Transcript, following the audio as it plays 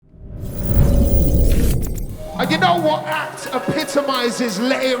And you know what act epitomizes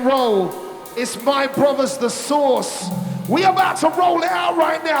let it roll? It's my brothers, The Source. We about to roll it out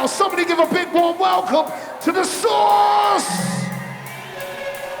right now. Somebody give a big warm welcome to The Source.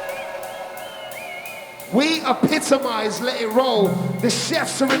 We epitomize let it roll. The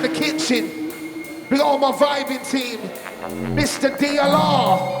chefs are in the kitchen. We got all my vibing team. Mr.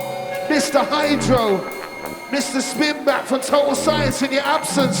 DLR, Mr. Hydro, Mr. Spinback from Total Science in your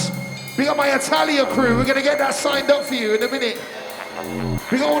absence. We got my Italia crew. We're gonna get that signed up for you in a minute.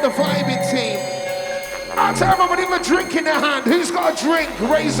 We got all the vibing team. Out to everybody with a drink in their hand. Who's got a drink?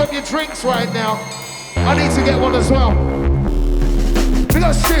 Raise up your drinks right now. I need to get one as well. We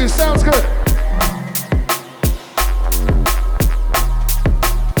got Stu, sounds good.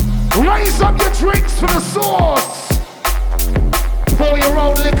 Raise up your drinks for The Source. Pour your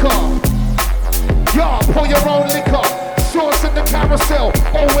own liquor. Yeah, pour your own liquor. Source in the carousel,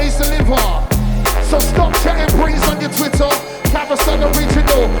 always deliver. So stop chatting breeze on your Twitter. Carousel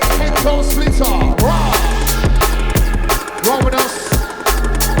original, intro splitter. Rah. Roll with us.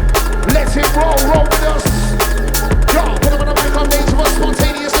 Let it roll with us. Yo, put them on the mic, I'm dangerous,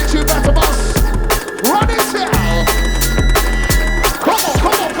 spontaneous, they tune back to us. Run it down. Come on.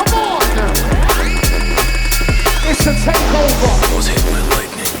 It's a takeover.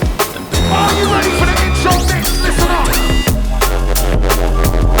 Are you ready for the intro next? Listen up.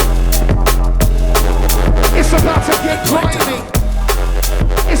 It's about to get grimy.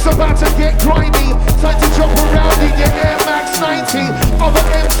 It's about to get grimy. Time to jump around in your Air Max 90. Other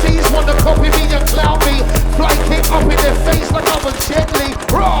MCs want to copy me and clown me. Fly kick up in their face like I'm a gently.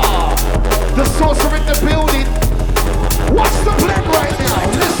 Raw. The Source are in the building. What's the plan right now?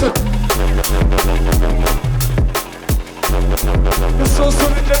 Listen. The Source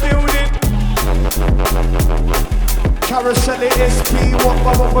are in the building. Carousel SP, what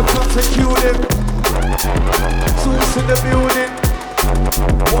we're consecutive. Source in the building.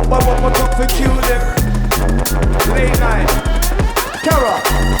 What we're consecutive. Late night. Cara,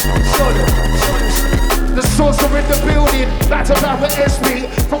 show them. The Source are in the building. Battle with SP.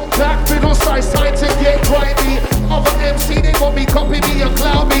 From back middle size, time to get grimy. Other MC, they want me, copy me and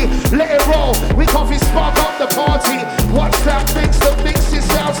clown me. Let it roll, we coffee spark up the party. Watch that mix, the mix, it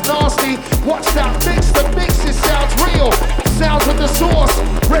sounds nasty. Watch that mix, the mix, it sounds real. Sounds of The Source,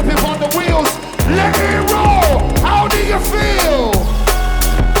 ripping on the wheels. Let it roll, how do you feel?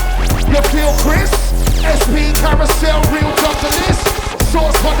 You feel Chris? SP Carousel, real top the list.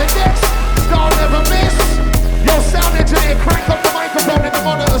 Source for the next, star never miss. Yo, sound engineer, crank up the microphone in the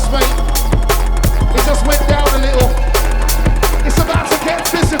monitors, mate. It just went down a little. It's about to get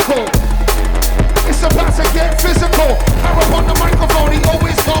physical. It's about to get physical. Harry on the microphone, he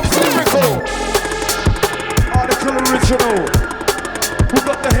always comes lyrical. Article original. We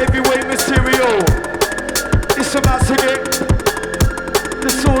got the heavyweight material. It's about to get. The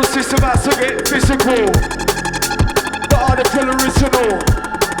Source is about to get physical. The article original.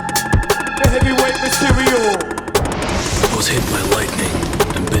 The heavyweight material. I was hit by lightning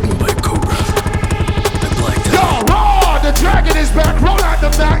and bitten by cobra. Yo, raw! The dragon is back. Roll out the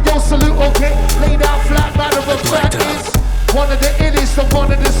back. Yo, salute, okay. Lay down flat, man of a fact is one of the illest and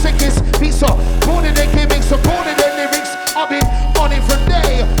one of the sickest. Beats up, born in their gimmicks, supporting their lyrics. I've been on it for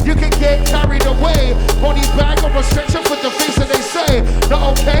day. You can get carried away. Body bag or a stretcher for the things that they say.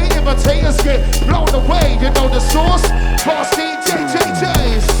 Not okay, imitators get blown away. You know The Source, fast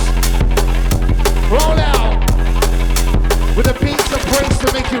DJs. Roll out. With the beats and breaks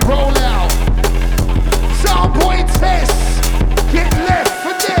to make it roll out. Soundboy test, get left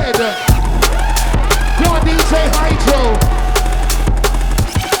for dead. Go on DJ Hydro.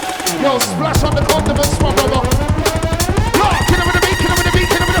 Yo, splash on the condiments, my brother. Yo, kill him with the beat, kill him with the beat,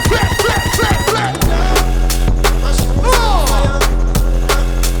 kill him with the flat.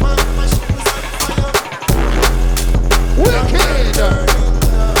 Wicked.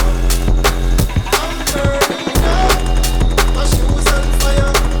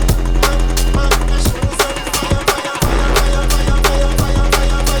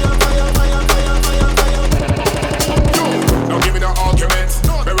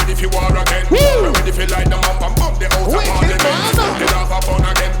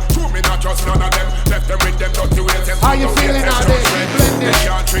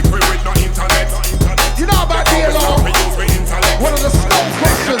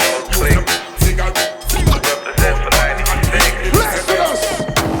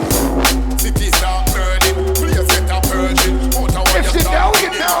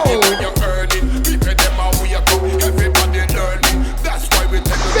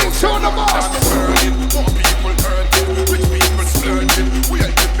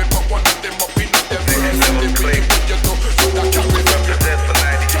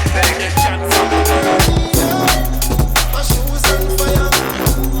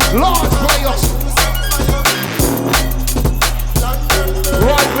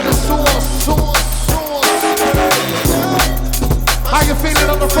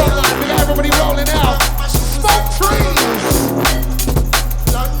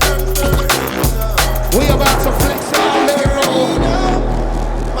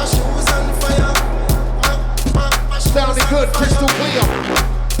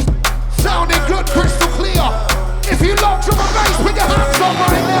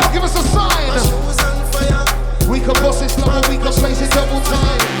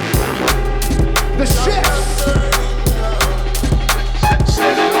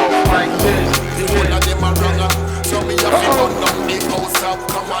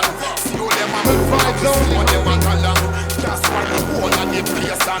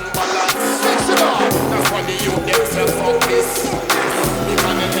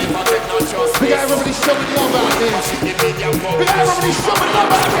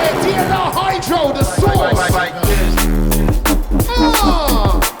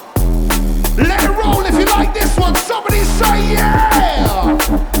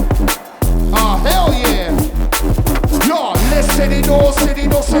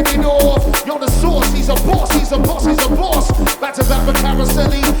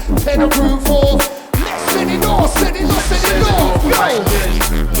 the groove off. Let's send it off, send it off, send it off. Yo!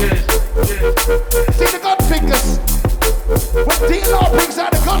 See the gun fingers? When DLR brings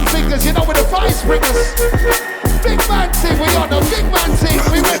out the gun fingers, you know with the vice bringers. Big man thing, we on the big man thing,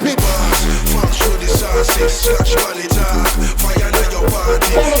 we whipping.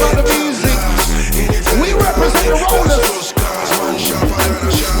 All about the music. We represent the rollers.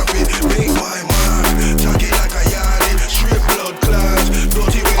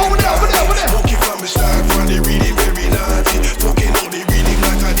 Over there, over there, over there.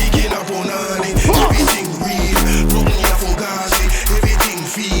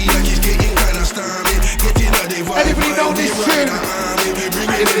 Anybody know this tune?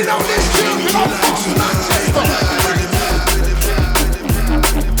 Anybody know this tune?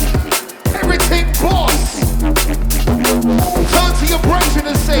 Everything boss. Turn to your brethren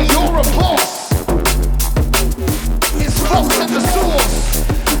and say you're a boss. It's Fox and the Source.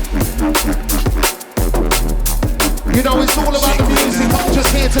 You know it's all about the music. I'm just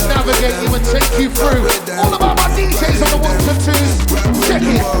here to navigate you and take you through. All about my DJs on the ones and twos. Check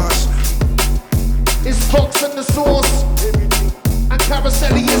it. It's Fox and the Source, and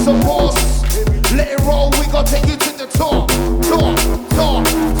Caroselli is a boss. Let it roll, we gon' take you to the top, top, top,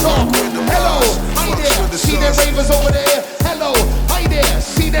 top. Hello, hi there, see them ravers over there. Hello, hi there,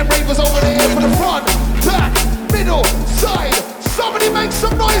 see them ravers over there. For the front, back, middle, side. Somebody make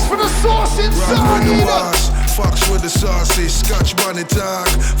some noise for the Source inside. Fox with the saucy, Scotch bonnet talk.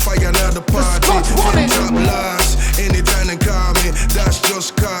 Fire now the party. Top last, anytime they call me. That's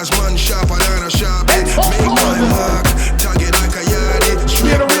just cause man sharper than a sharpie. Make my mark, target like a yardie.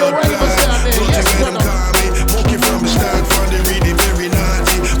 Straight real class, don't you get them call me. Monkey from the start, from the reading very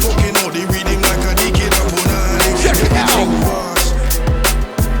naughty. Fucking out the reading like a dick in a punani. Check it out.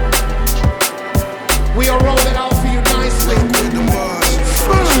 We are rolling out for you nicely.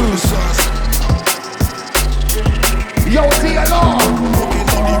 Smooth. Yo, DLR,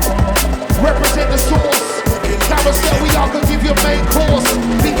 represent the Source. Carousel, we are gonna give you a main course.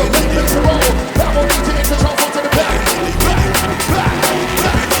 Leave a left place to roll. That will need to enter control to the back.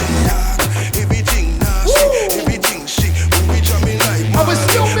 Everything nasty, everything sick. We jamming like and we're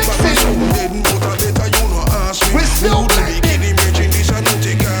still mixing. We're still blending.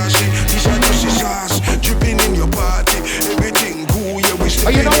 Dripping in your party. Everything cool, yeah, we still.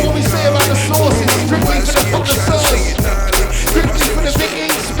 Oh, you know what we say about the Source? It's strictly for the connoisseurs. Strictly for the big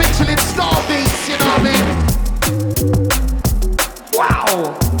E's, Michelin star beats, you know what I mean?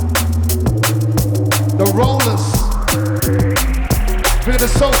 Wow! The Rollers. Bring the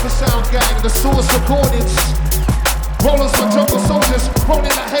Soulful Sound Gang, the Source Recordings. Rollers for jungle soldiers, rolling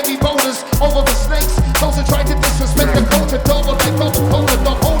like heavy boulders over the snakes. Those who try to disrespect the culture, double like Coca-Cola,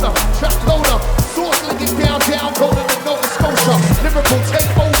 dog holder, trap loader. Source linking down, golden and Nova Scotia. Lyrical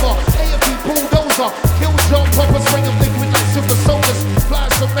takeover, AFP bulldozer. Kill John Poppers, ring of liquid like super soldiers.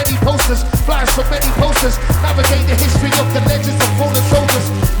 Flash so many posters, flash so many posters. Navigate the history of the legends of fallen soldiers.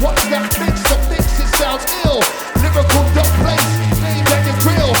 Watch that mix, the mix, it sounds ill. Lyrical dub place, name at the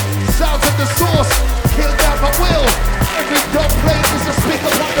grill. Sounds of the Source, kill down my will. Every dub plate is a speaker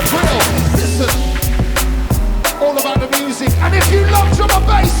on the grill. Listen, all about the music. And if you love drum and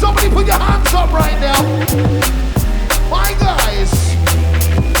bass, somebody put your hands up right now. My guys,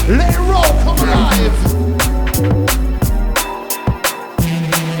 let it roll, come alive.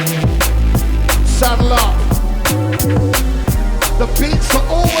 Saddle up. The beats are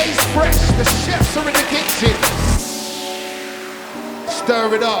always fresh. The chefs are in the kitchen.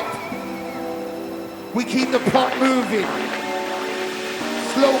 Stir it up. We keep the pot moving.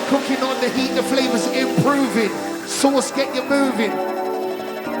 Slow cooking on the heat, the flavors improving. Source, get you moving.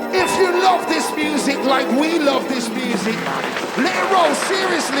 If you love this music like we love this music, let it roll,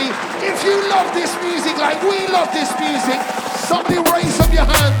 seriously. If you love this music like we love this music, somebody raise up your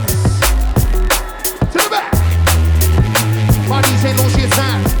hands. To the back. My DJ launch the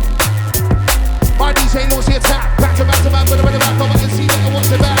attack. My DJ launch the attack. Back to back to back, back to back. Come on and see that I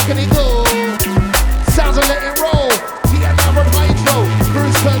want it back and it go. Sounds of let it roll. TNR and Hydro.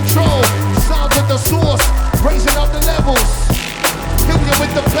 Cruise control. Sounds of the Source. Raising up the levels. Kill you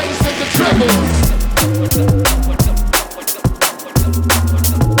with the bass and the trebles.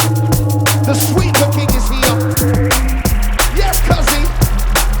 The Sweeper King is here. Yes, cuzzy.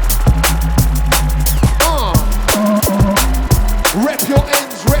 Rep your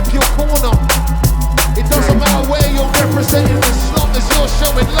ends, rep your corner. It doesn't matter where you're representing as long as you're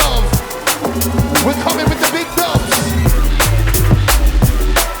showing love. We're coming with the big dubs.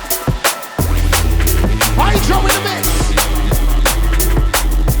 Hydro in the mix.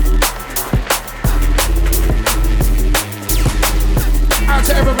 Out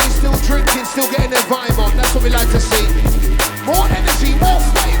to everybody still drinking, still getting their vibe on. That's what we like to see. More energy, more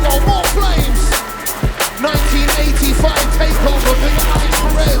flame, more flames. 1985 takeover, big Alex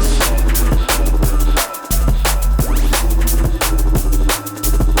Perez.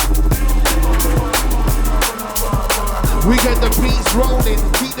 We get the beats rolling,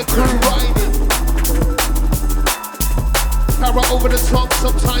 keep the crew riding. Para over the top,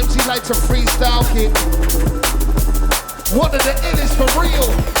 sometimes he like to freestyle kick. One of the illest for real.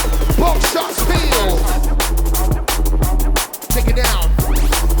 Buckshot steel. Take it down.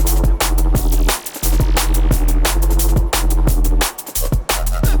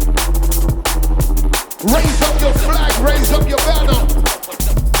 Raise up your flag, raise up your banner.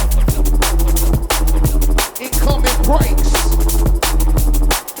 Incoming breaks.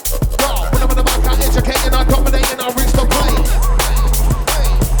 Yo, when I'm in the mic, I'm educating, I'm dominating, I reach the plane.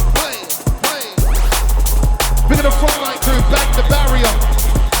 Big of the front line crew, back the barrier.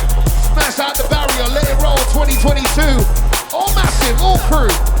 Smash out the barrier, let it roll, 2022. All massive, all crew.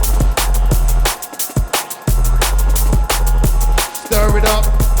 Stir it up.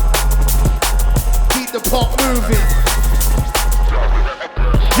 Keep the pot moving.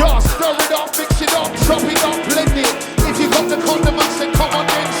 Yo, stir it up, mix it up, chop it up, blend it. If you got the condiments, then come on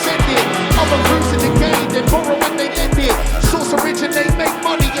then send it. Other crews in the game, they borrow when they end it. Source originate, make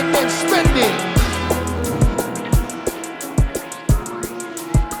money and then spend it.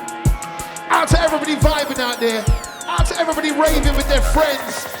 Out to everybody vibing out there. Out to everybody raving with their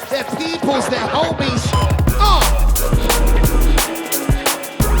friends, their peoples, their homies.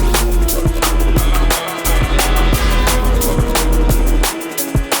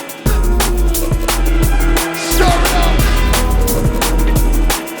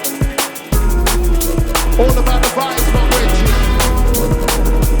 All about the vibes, my Reggie.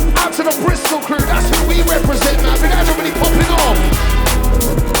 Out to the Bristol crew, that's who we represent, man. We got everybody popping off.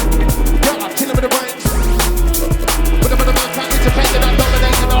 Yeah, killing with the brains. With them in the mic, I'm independent, I'm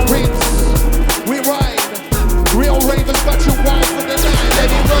dominating our rings. We ride. Real ravens got you wild for the night, let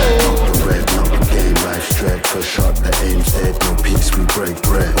it roll. Red, not a game, life's dread. First shot, the aim's dead. No peace, we break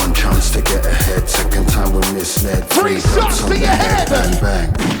bread. One chance to get ahead, second time we're misled. Three shots to your head. Bang, bang,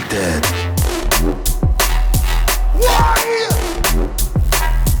 dead. Why?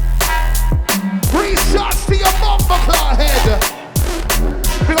 3 shots to your bumper car head.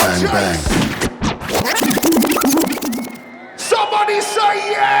 Bang, bang. Somebody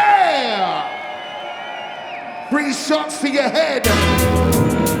say yeah. 3 shots to your head.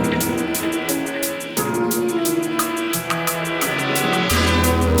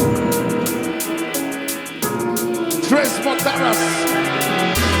 Tres Montaras.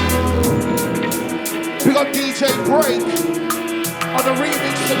 We got DJ Break on the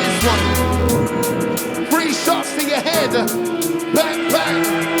remix to this one. 3 shots to your head. Back,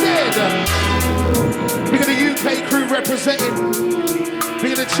 dead. We got the UK crew representing. We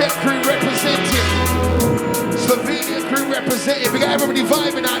got the Czech crew representing. Slovenia crew representing. We got everybody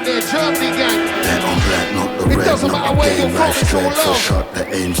vibing out there. Germany gang. Red on black, not the It red. doesn't matter where you're from, it's all First love. shot,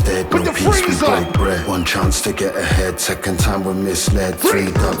 the aim's dead. With No the peace, we freezer. break bread. One chance to get ahead, second time we're misled.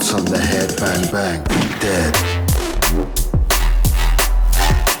 3 dots on the head, bang, bang, dead.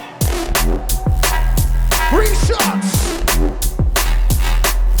 3 shots.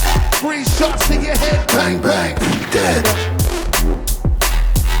 3 shots to your head. Bang, bang, dead.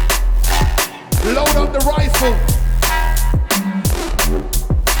 Load up the rifle.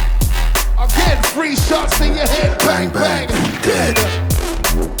 Again, 3 shots to your head. Bang, bang, dead.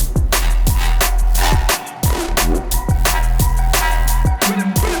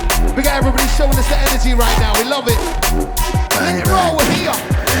 We got everybody showing us the energy right now. We love it. Bang, Let it roll, bang. we're here.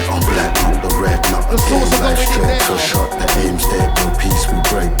 Red on black, not the red, not The the source game. of Life's going in dread. now. First shot, the aim's dead. No peace, we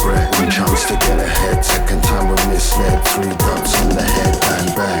break bread. One chance to get ahead, second time we're misled. 3 dots on the head, bang,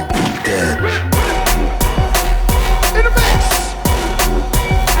 bang, dead. In the mix.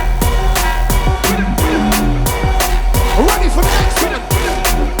 Ready for the next one.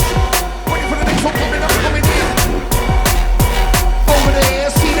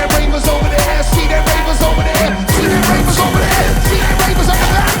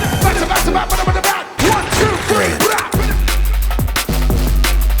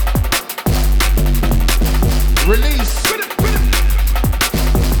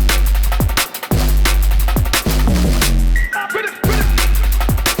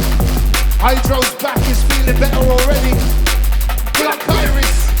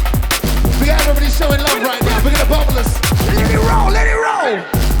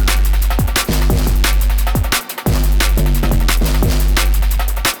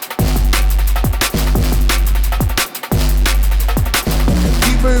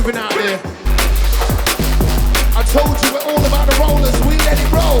 keep moving out there. I told you we're all about the rollers. We let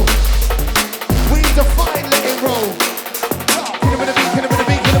it roll. We define let it roll. Kill him with a beat, kill him with a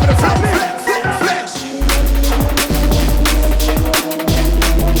beat, kill him with a flex, flex, flex.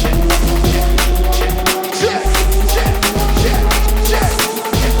 Check, check, check, check.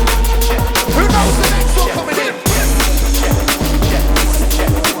 Who knows the next one coming in?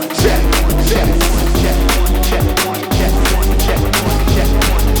 Check, check.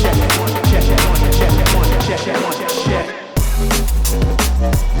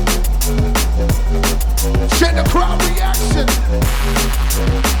 Check the crowd reaction.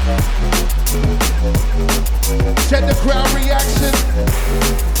 Check the crowd reaction.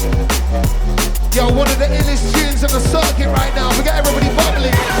 Yo, one of the illest tunes on the circuit right now. We got everybody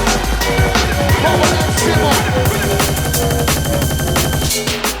bubbling. Bubble and simmer.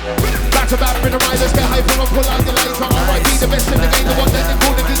 Back to back, rhythm riders get hype and pull out the lights. R.I.P. the best in the game, the one that they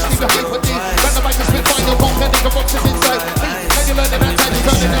call the beats, leave the hype with me. Run the mic and spit final bomb, then they can box it inside. And you learn that time, you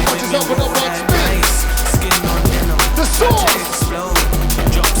turn it and watch yourself with the box. The source.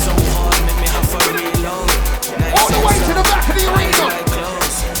 Drop so hard, make me have a reload. All the way to the back of the arena.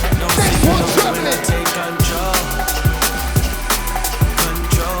 Next one traveling. Take control.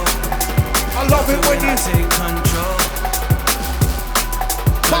 I love it when you take control.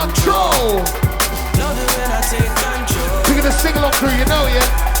 Control. Love it when I take control. Big of the sing-along crew, you know, yeah?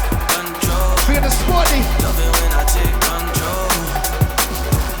 Control. Big of the spotty. Love it when I take control.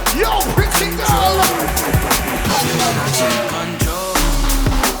 Yo, pretty girl. Control.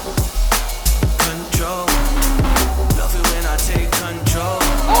 Control. Love it when I take control.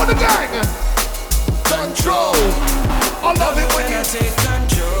 All the gang. Control. I love it when I you take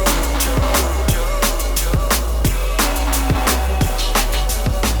control.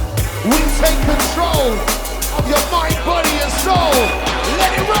 We take control of your mind, body, and soul.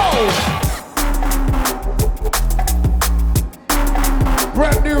 Let it roll.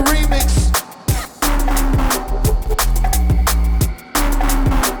 Brand new remix.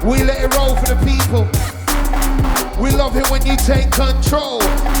 We let it roll for the people. We love it when you take control.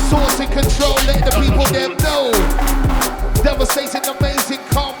 Source and control, let the people them know. Devastating, amazing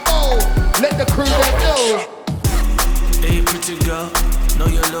combo. Let the crew them know. Hey, pretty girl, know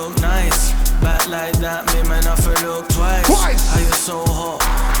you look nice. Back like that, me man, I feel look twice. How you so hot,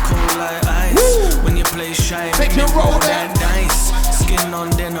 cold like ice. Woo. When you play shy, Make you roll that dice. Skin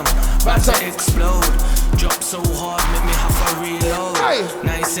on denim, about to explode. Drop so hard, make me have a reload. Hey.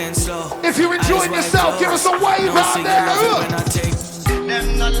 Nice and slow. If you're enjoying yourself, give us a wave out there. When I take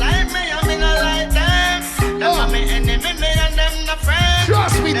them not like me, I'm in a like them. Them are me enemy, me and them not friends.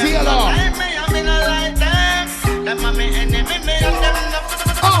 Trust me, them DLR. not like me, I'm in a like them. Them are me enemy, me and them not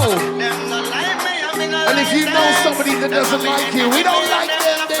friends. Oh. Them not like me, I'm in a And if you know somebody that doesn't like you, we don't like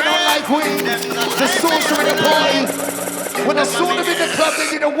them, they don't like we. The saucer in the party. When I saw them in the club, they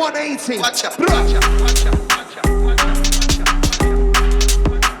did a 180. Watch out.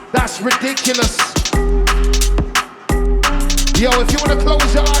 That's ridiculous. Yo, if you want to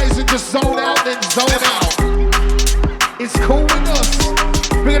close your eyes and just zone out, then zone out. It's cool with us.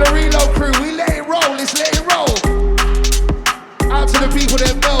 Bring the reload crew, we let it roll, let's let it roll. Out to the people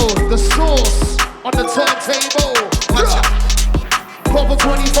that know the source on the turntable. Proper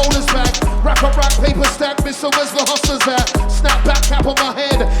 20 folders back, rack up rack, paper stack, missile where's the hustlers at? Snap back cap on my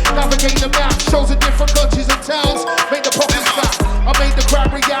head, navigate the map, shows in different countries and towns, make the pockets fat. I made the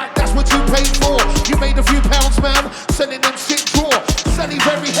crowd react, that's what you paid for. You made a few pounds, man, sending them shit draw. Sunny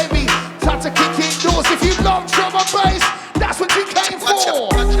very heavy, time to kick indoors. If you love drum and bass, that's what you came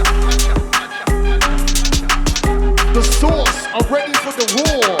for. The source are ready for the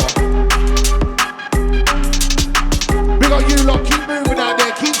war. Big on you lot, keep moving out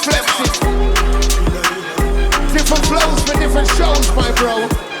there, keep flexing. Different flows for different shows, my bro.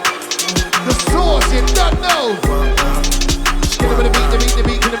 The source, you don't know. Get him with the beat, the beat, the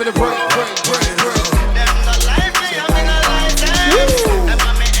beat, get him with the break, break, break, break. Them not like me, I'm in a like them. Them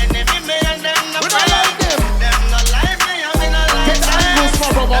are me enemy, me and them not We're not like them. Them not like me, I'm in a like Get the angles, my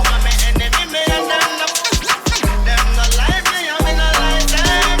brother. Them are me enemy, me and them not. Them not like me, I'm in a like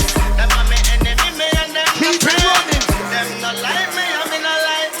them. Them are me enemy, me and them not. Keep it running. Them not like me, I'm in a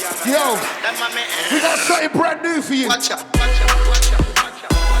like. Yo, Them are me enemy. we got something brand new for you. Watch out, watch out, watch out, watch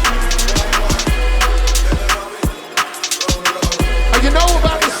out. And you know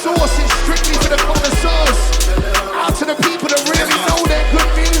about the source, it's strictly for the connoisseurs. Out to the people that really know their good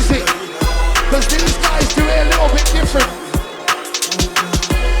music. Because these guys do it a little bit different.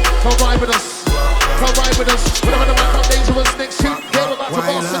 Come ride with us. Come ride with us. We're not about how dangerous next shoot. Yeah, we're about to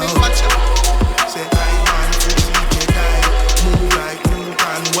boss in it. Watch out. Say I man, freaky die. Move like new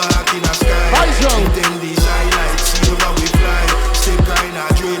pan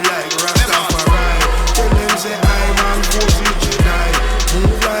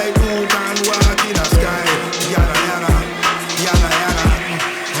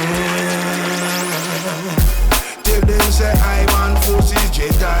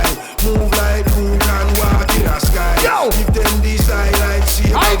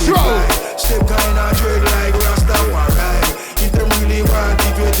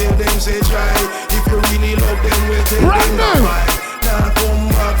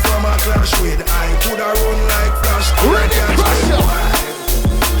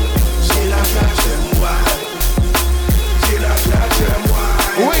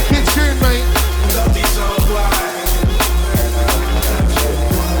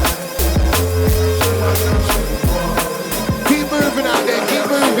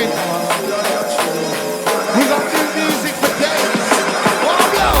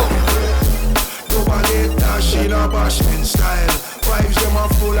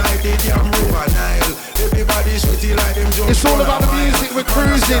It's all about the music, we're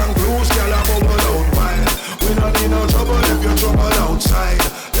cruising. Cruise, girl, I bubble out wild. We don't need no trouble if you're trouble outside.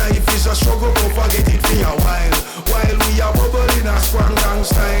 Life is a struggle, don't forget it for a while. While we are bubbling a strong gang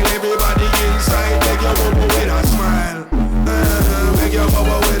style. Everybody inside, make your bubble with a smile. Make your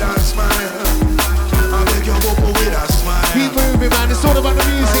bubble with a smile. Make your bubble with a smile. Keep moving, man, it's all about the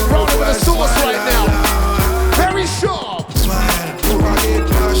music. Rolling with the sauce right now. Very sharp. Smile, don't forget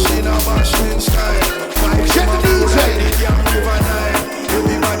cash in a bashing style. Check the DJ.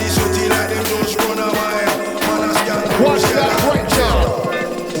 Everybody shooting like them just run a mile. Watch that breakdown.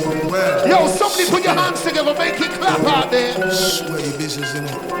 Yo, somebody put your hands together, make it clap out there. Sweaty business in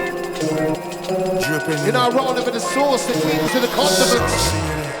it. Dripping. You know, rolling with the sauce that leads to the condiments.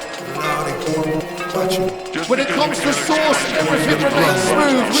 When it comes to sauce, everything remains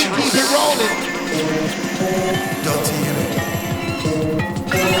smooth. We keep it rolling. Dirty in it.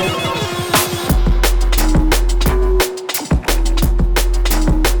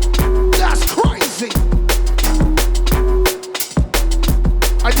 That's crazy.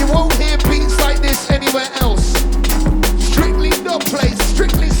 And you won't hear beats like this anywhere else. Strictly the place,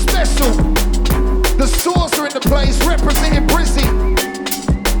 strictly special. The sauce are in the place, representing Brizzy.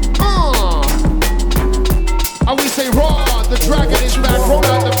 And we say raw, the dragon is back. Roll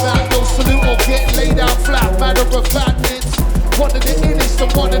out the back, no salute or get laid out flat. Matter of fatness. One of the illest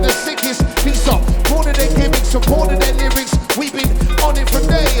and one of the sickest. Peace up, born of their gimmicks and born of their lyrics. We've been on it for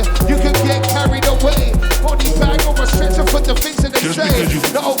days. You can get carried away. Body bag on a stretcher for the things that they say.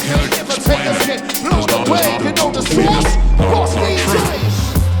 The okay, imitate us, get blown away. You know the sauce, boss DJs.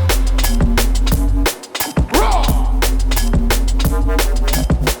 Raw.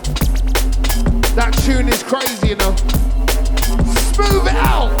 That tune is crazy, you know. Smooth it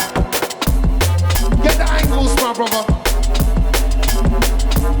out. Get the angles, my brother.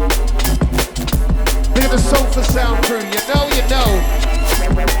 Bit of the Sofa Sound crew, you know.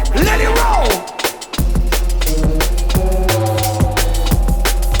 Let it roll.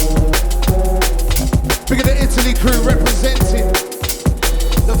 Big of the Italy crew representing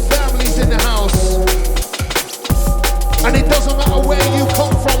the families in the house. And it doesn't matter where you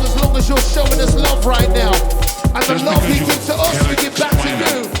come from as long as you're showing us love right now. And the love you give to us, we give back to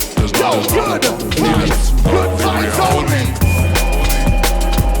you. Yo, good vibes only.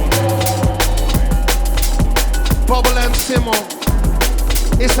 Bubble and simmer.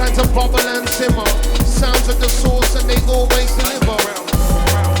 It's time to bubble and simmer. Sounds of the sauce and they always deliver.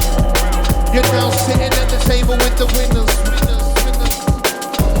 You're now sitting at the table with the winners.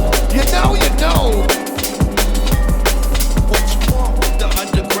 You know.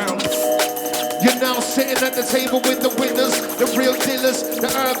 You're now sitting at the table with the winners, the real dealers, the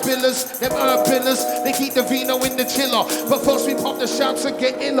herb billers, them herb billers. They keep the vino in the chiller, but first we pop the shots and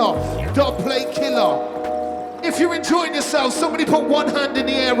get iller. Dub play killer. If you're enjoying yourself, somebody put one hand in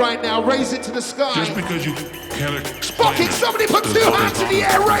the air right now, raise it to the sky. Just because you can't explain Fuck it, somebody put two hands in the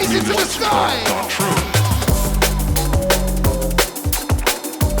air, raise it to the sky. Not true.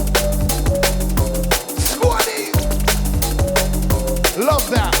 Squaddy! Love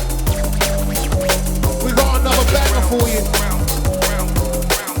that. We got another banger for you.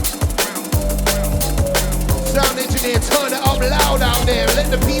 Sound engineer, turn it up loud out there. Let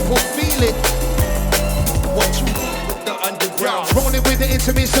the people feel it. Rolling with the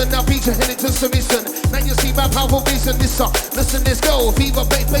intermission, now beat your head into submission. Now you see my powerful vision, listen, let's go. Fever,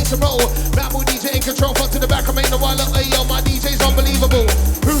 bass and roll. Rambo DJ in control, front to the back, I made no while. Hey yo, my DJ's unbelievable.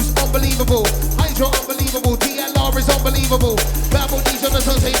 Who's unbelievable? Hydro unbelievable. DLR is unbelievable. Rambo DJ on the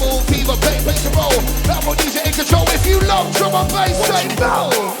turntable. Fever, bass and roll. Rambo DJ in control. If you love drum and bass, say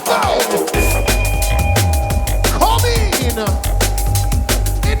no. Come in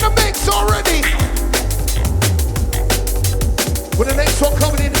the mix already. With the next one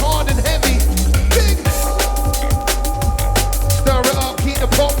coming in hard and heavy. Big. Stir it up, keep the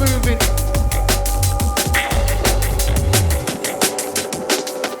pot moving.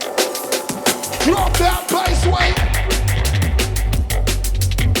 Drop that bass weight.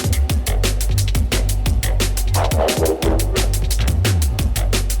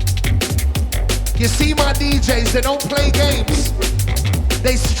 You see my DJs, they don't play games.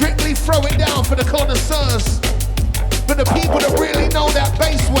 They strictly throw it down for the connoisseurs. For the people that really know that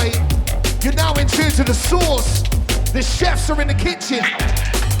bass weight, you're now in tune to the sauce. The chefs are in the kitchen.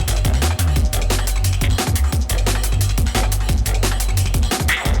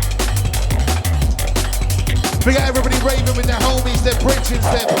 We got everybody raving with their homies, their bridges,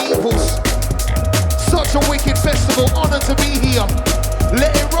 their peoples. Such a wicked festival, honor to be here.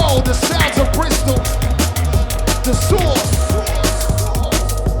 Let it roll, the sounds of Bristol. The sauce.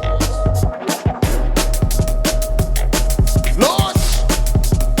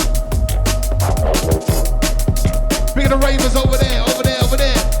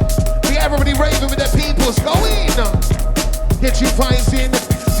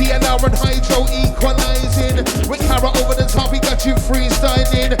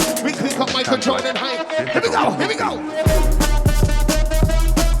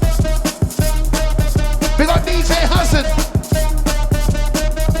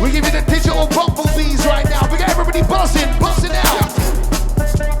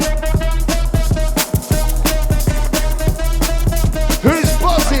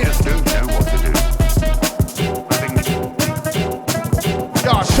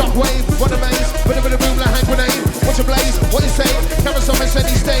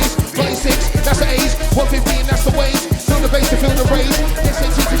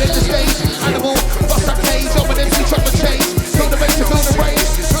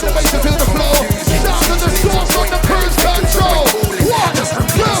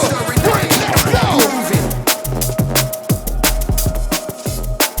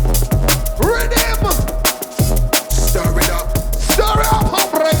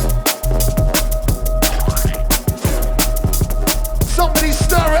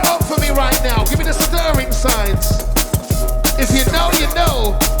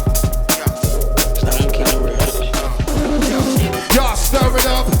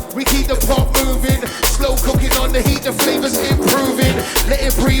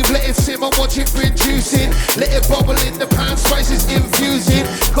 simmer, watch it reducing. Let it bubble in the pan, spices infusing.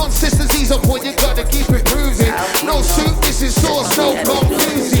 Consistency's on point, you gotta keep it moving. No soup, this is sauce, no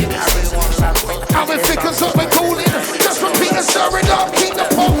confusing. How it thickens up and cooling. Just repeat and stir it up, keep the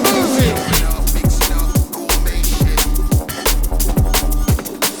pot moving.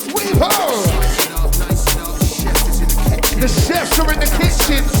 Sweet ho! The chefs are in the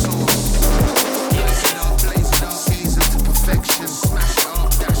kitchen.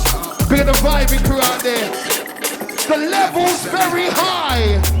 Big of the vibing crew out there. The level's very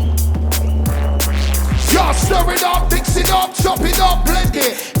high. Y'all stir it up, mix it up, chop it up, blend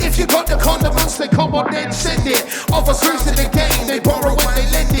it. If you got the condiments, they come on, then send it. Other crews in the game, they borrow when they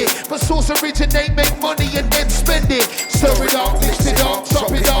lend it. But source originate, make money and then spend it. Stir it up, mix it up,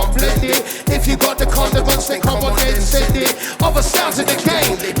 chop it up, blend it. If you got the condiments, they come on, then send it. Other sounds in the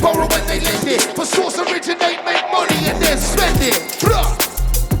game, they borrow when they lend it. But source originate, make money and then spend it. Blah.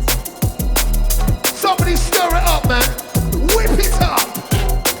 Somebody stir it up, man. Whip it up.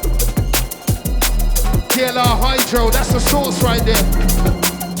 DLR Hydro, that's the sauce right there.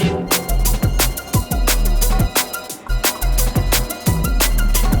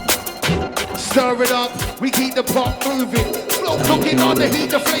 Stir it up, we keep the pot moving. Slow cooking on the heat,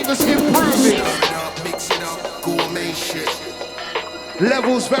 the flavors improving. Mix it up, gourmet shit.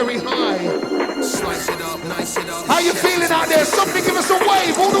 Levels very high. Slice it up, nice it up. How you feeling out there? Somebody give us a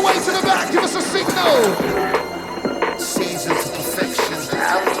wave all the way to the back. Give us a signal. Season to perfection.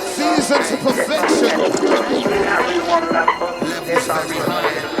 Season to perfection. Levels very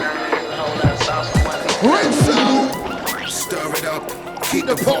high. Red sound. Stir it up. Keep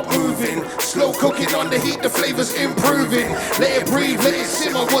the pot moving. Slow cooking on the heat, the flavors improving. Let it breathe, let it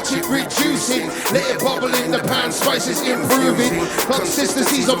simmer, watch it reducing. Let it bubble in the pan, spices improving.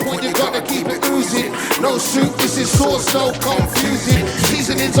 Consistency's on point, you gotta keep it oozing. No soup, this is sauce, no confusing.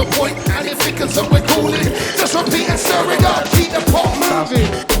 Seasoning's on point, and it thickens up, we're cooling. Just repeat and stir it up, keep the pot moving.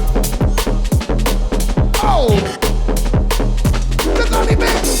 Oh! The Nutty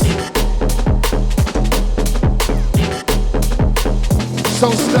Mix! So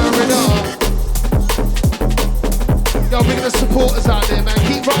stir it up. Yo, big of the supporters out there, man.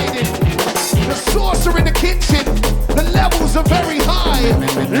 Keep riding. The sauce are in the kitchen. The levels are very high.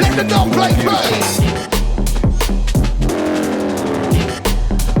 Let the dog play play.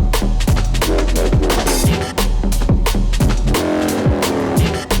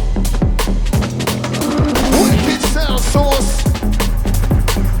 Wicked sound sauce.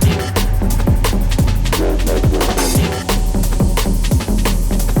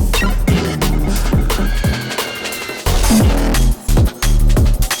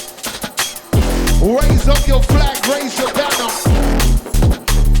 Raise up your flag, raise your banner.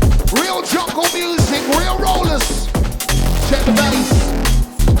 Real jungle music, real rollers. Check the bass.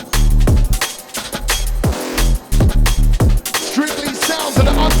 Strictly sounds of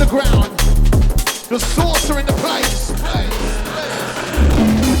the underground. The saucer in the place.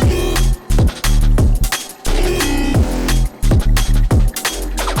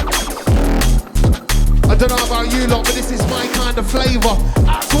 I don't know about you lot, but this is my kind of flavor.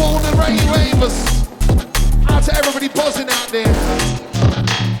 Out to all the ravers. Out to everybody buzzing out there.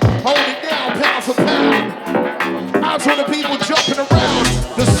 Hold it down, pound for pound. Out to all the people jumping around.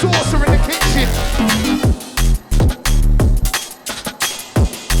 The saucer in the kitchen.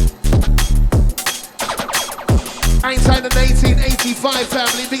 Ain't time the 1885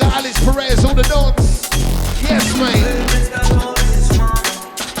 family. Big Alex Perez, all the dogs. Yes, mate.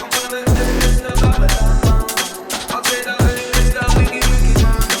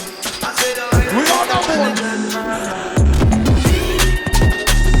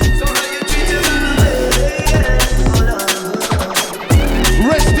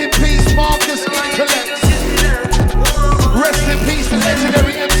 Rest in peace, Marcus Intellect. Rest in peace, the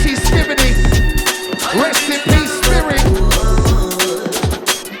legendary MC Skibidi. Rest in peace, Spirit.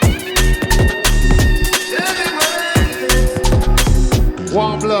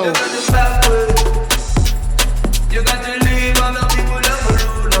 One blow. You got to leave other people alone.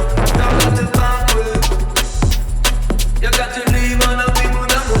 You got to leave other people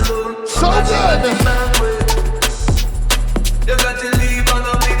alone. So good. You got to leave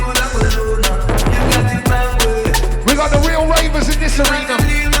other people alone. You got to bang. We got the real ravers in this arena.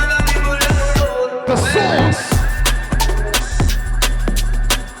 The sauce.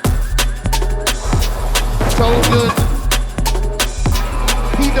 So good.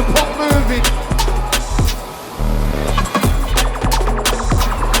 Keep the pop moving.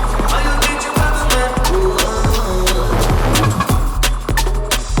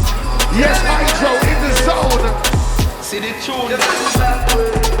 Yes, Hydro in the zone. See the tune.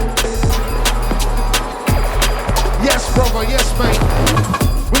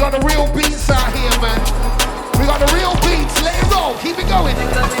 We got the real beats out here, man. We got the real beats. Let it roll. Keep it going.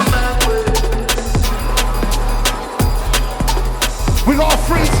 We got a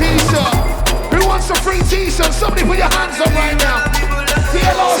free t-shirt. Who wants a free t-shirt? Somebody put your hands up right now.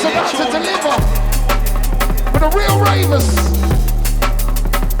 DLR's about to deliver. For the real ravers.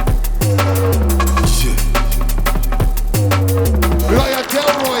 We got your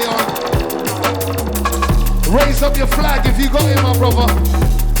Delroy on. Raise up your flag if you got it, my brother.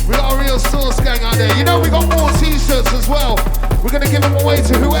 We got a real Source gang out there. You know we got more t-shirts as well. We're gonna give them away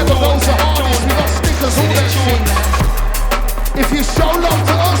to whoever goes the hardest. We got stickers, all that shit. If you show love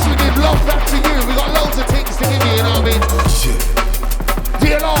to us, we give love back to you. We got loads of things to give you, you know what I mean?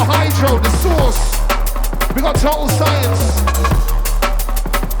 DLR Hydro, the Source. We got Total Science.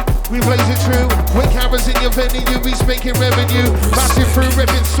 We blaze it true. With cameras in your venue, you be making revenue. Massive through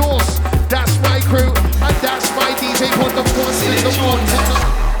ripping Source. That's my crew, and that's my DJ. Put the force in the one.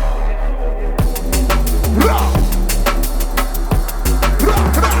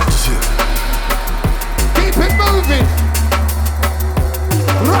 Keep it moving.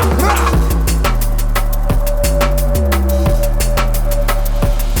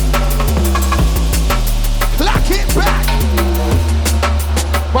 Clack it back.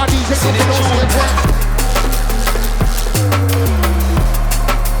 My DJ coming on the attack.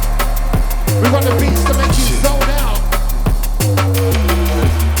 We got the beats to make you zone out.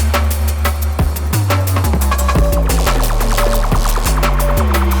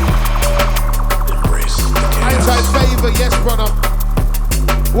 Anti-favor, yes, brother.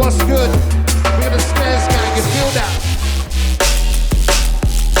 What's good? We're the Snares gang, you feel that?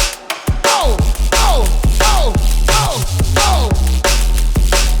 Oh, oh, oh, oh, oh.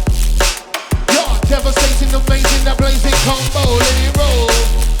 You're devastating, amazing, that blazing combo, let it roll.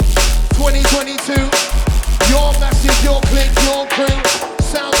 2022, you're massive, your clique, your crew.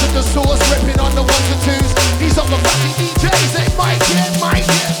 Sounds of the Source, ripping on the ones and twos. These are the fucking DJs, they might get.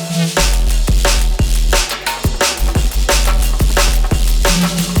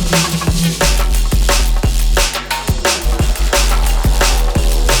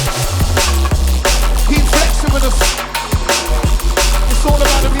 Keep flexing with us. It's all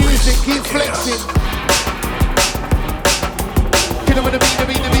about the music, keep flexing. Get him with the beat,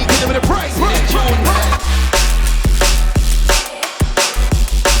 get him with the break.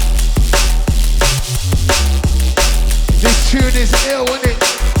 This tune is ill, isn't it?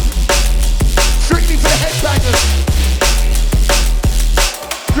 Strictly for the headbangers.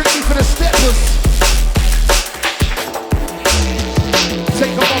 Strictly for the steppers.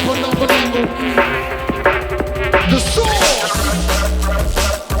 Take them up another level. The Source.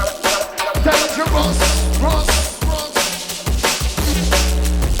 Dangerous.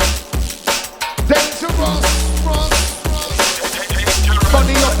 Dangerous.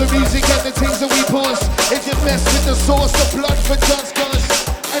 Funny off the music and the things that we push. If you mess with the Source, the blood for just gush.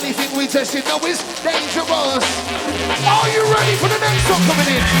 Anything we touch, you know is dangerous. Are you ready for the next one coming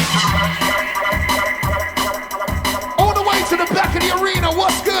in? All the way to the back of the arena,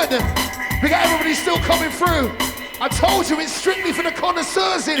 what's good? We got everybody still coming through. I told you it's strictly for the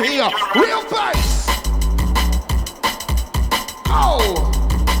connoisseurs in here. Real bass. Oh.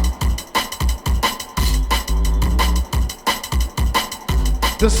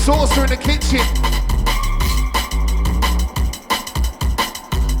 The Source are in the kitchen.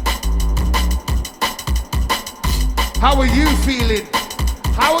 How are you feeling?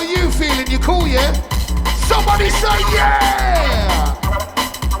 How are you feeling? You cool, yeah? Somebody say yeah!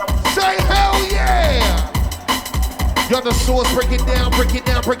 Say hell yeah! You're the Source, break it down, break it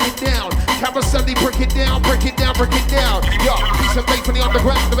down, break it down. Camera Sunday, break it down, break it down, break it down. Yo, piece of bait for the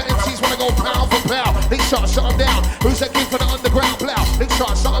underground. The MCs wanna go pound for pound. They shut them down. Who's that kid for the underground plow? They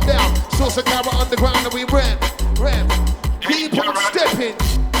shut them down. Source of Camera underground and we ran. Keep on stepping.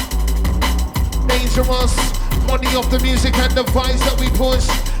 Dangerous. Money off the music and the vibes that we push.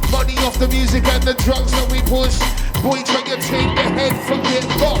 Money off the music and the drugs that we push. Boy, try to take the head from their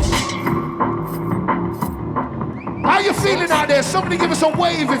boss. How you feeling out there? Somebody give us a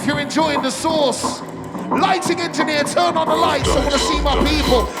wave if you're enjoying the Source. Lighting engineer, turn on the lights. I want to see my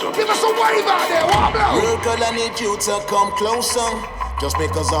people. Give us a wave out there. What up, real girl, I need you to come closer. Just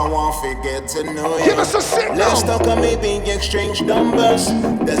because I want to get to know you. Give us a signal. Let's talk and maybe exchange numbers.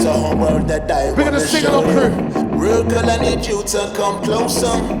 There's a whole world that I want to show you. Real girl, I need you to come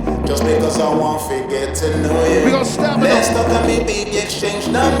closer. Just because I want to get to know you. We gonna stamina. Let's talk and maybe exchange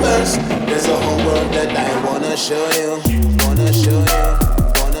numbers. There's a whole world that I wanna show you. Wanna show you.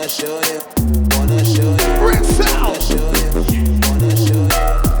 Wanna show you. Wanna show you. Rinse out. Wanna show you. Wanna show you.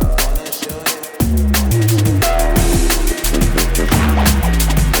 Wanna show you.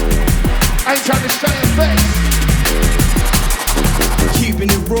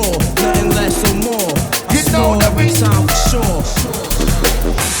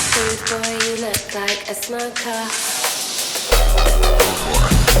 joker. I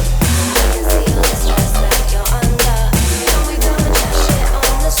can see all the stress that you're under. And we gonna trash it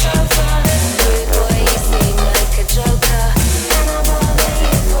on the sofa. Rude boy, you seem like a joker. And I bother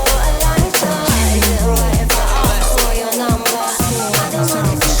you for a lighter. Is it alright if I ask for your number? I don't want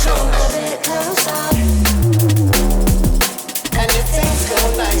it to come a bit closer. And if things go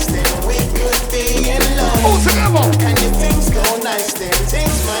nice, then we could be in love. All together. And if things go nice, then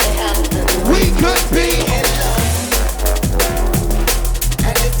things might happen. We could be in love.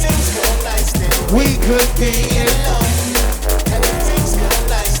 And if things go nice, then we could be in love. And if things go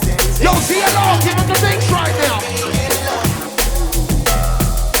nice, then Yo, CLR, give him the mix right now.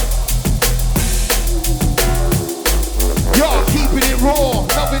 Y'all keeping it raw,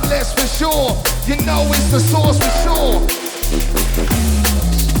 nothing less for sure. You know it's the source for sure.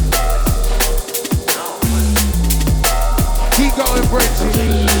 Keep going, Brenton.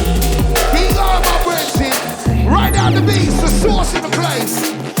 Keep going, my Brenton. Right down the beats, the source in the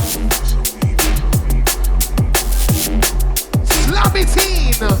place. Slammy teen.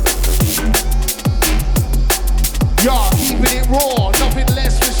 Y'all keeping it raw, nothing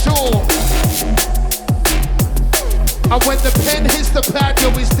less for sure. And when the pen hits the pad, yo,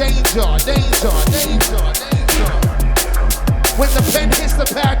 it's danger, danger, danger, danger. When the pen hits the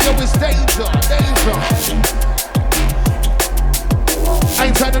pad, yo, it's danger, danger.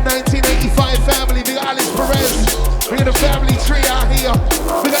 Ain't had the 1985 family, we got Alice Perez. We got a family tree out here.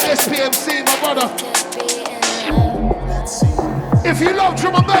 We got SPMC, my brother. If you love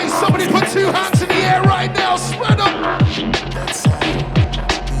drum and bass, somebody put 2 hands in the air right now, spread them.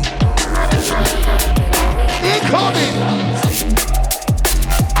 Incoming.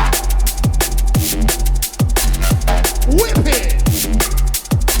 Whip it.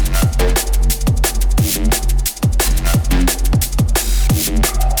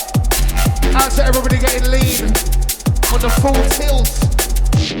 Out to everybody getting lean on the full tilt.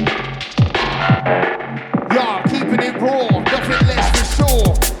 Y'all keeping it raw, nothing less for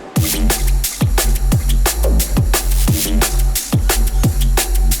sure.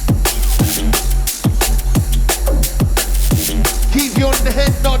 Keep your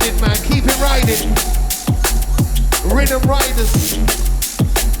head nodding, man. Keep it riding. Rhythm riders.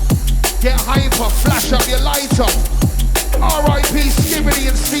 Get hyper, flash up your lighter. R.I.P. Skibbity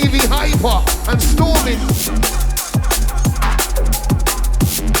and Stevie Hyper and Storming.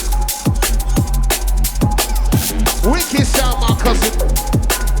 Wicked sound, my cousin.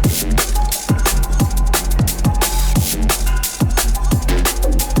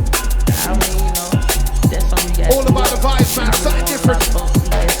 All about the vibes, man. Something different.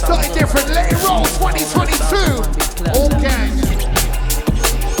 Something different. Let it roll. 2022. All gang.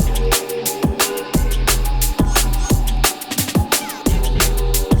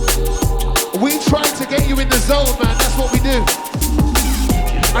 We try to get you in the zone, man. That's what we do.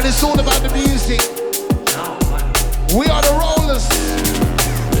 And it's all about the music. We are the rollers.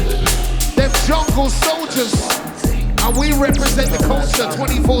 Them jungle soldiers. And we represent the culture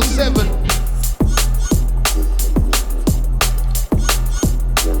 24/7.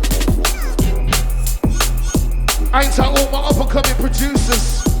 Ain't to all my up-and-coming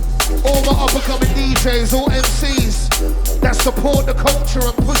producers, all my up-and-coming DJs, all MCs that support the culture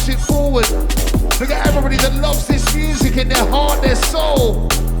and push it forward. Look at everybody that loves this music in their heart, their soul.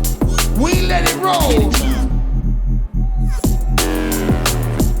 We let it roll.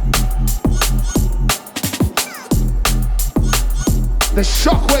 The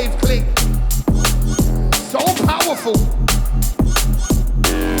shockwave click, so powerful.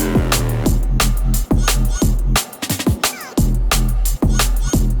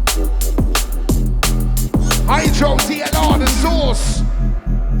 Hydro DLR, the source.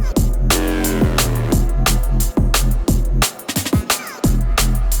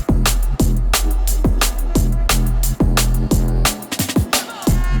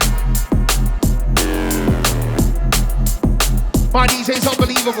 My DJ's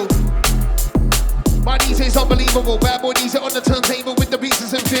unbelievable. My DJ's unbelievable. Bad boy DJ on the turntable with the beats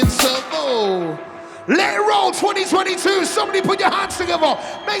is invincible. Let it roll 2022. Somebody put your hands together.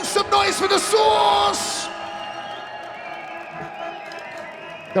 Make some noise for the source.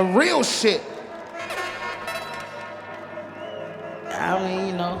 The real shit. I mean,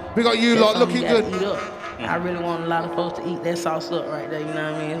 you know. We got you lot looking good. I really want a lot of folks to eat that sauce up right there, you know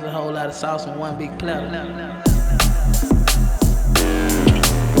what I mean? It's a whole lot of sauce on one big platter.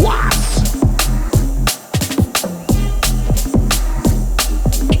 What?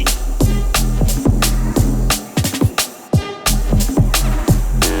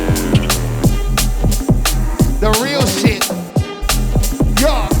 The real shit.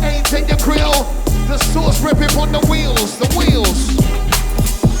 Yo, ain't take the grill. The source represents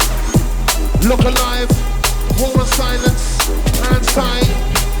Look alive, war and silence, hands tight,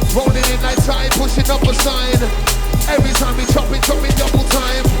 rolling in like tide, pushing up a sign. Every time we chop it double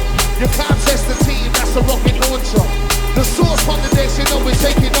time. You can't test the team, that's a rocket launcher. The source from the next, you know we're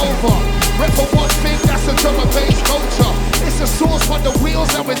taking over. Rep for one thing, that's a drum and bass culture. It's the source from the wheels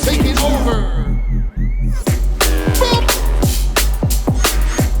that we're taking over. Boom.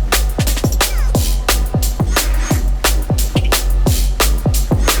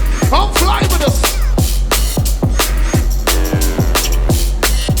 Come fly with us.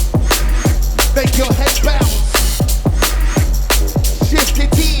 Make your head bounce. Shift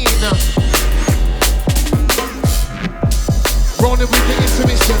it in. Rolling with the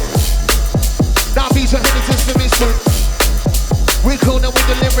intermission. Now these are headed to submission. We call them with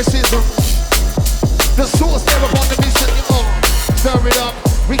the lyricism. The source never on the mission. Stir it up.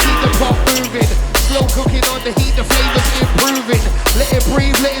 We keep the pot moving. Slow cooking on the heat. The flavors improving. Let it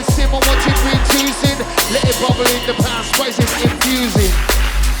breathe. Let it simmer. Watch it reducing. Let it bubble in the pan. Spices infusing.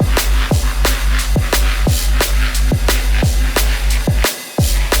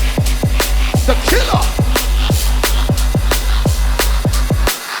 The killer.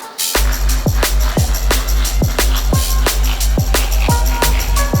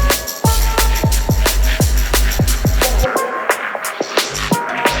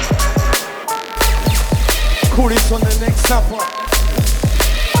 Call this on the next supper.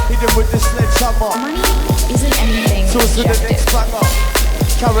 Hit him with the sledgehammer. Money isn't anything Source to the objective. next banger.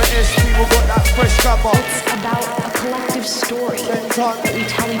 Carrot SP, we got that fresh grabber. It's about a collective story that we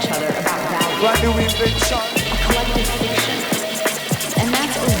tell each other about value. Brand new invention. A collective fiction. And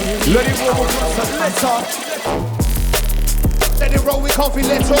that's a really Let it roll, let's up. Let it roll, we can't be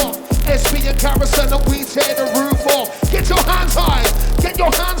let off. SP and Carousel and we tear the roof off. Get your hands high, get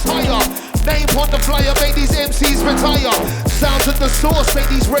your hands higher. Name on the flyer, make these MCs retire. Sounds of the source, make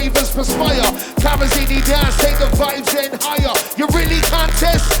these ravers perspire. Cameras in the dance, take the vibes then higher. You really can't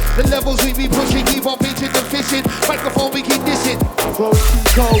test the levels we be pushing. Keep on pitching and fishing. Microphone we keep dishing. Throw you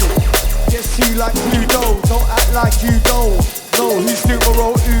go. Yes, you like Ludo. Don't act like you don't. No, who's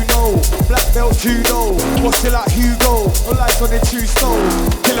numero uno? Black belt judo. What's it like Hugo? No lights on the two stove.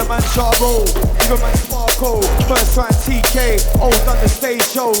 Killer man Charo. Even man Sparko. First time TK. Oh, done the stage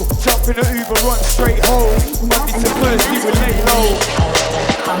show. Jump in the Uber, run straight home. Monday to Thursday with late low.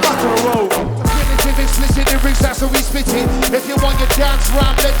 Back on the road. Explicit lyrics, that's how we spit it. If you want your dance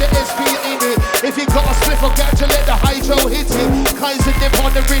rhyme, let the SP in it. If you got a spliff or gadget, let the hydro hit it. Kaiser dip on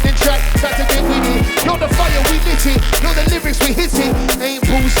the rhythm track, try to get with it. You're the fire, we lit it. You're the lyrics, we hit it. Ain't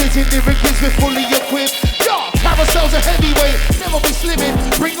bullshitting, lyrics, we're fully equipped. Yo, Carousel's a heavyweight, never be slimming.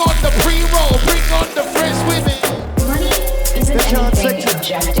 Bring on the pre-roll, bring on the fresh women. money isn't anything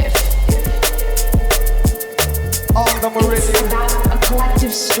objective. It's about a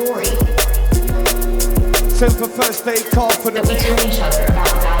collective story Send for first aid card for the that we tell each other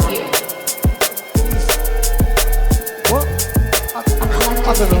about value. What? A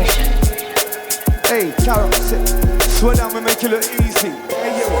collective fiction. Hey, Carrot, swear down, we make it look easy.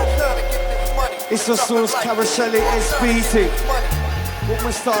 Hey, yo. It's the source, Carousel, SBT. When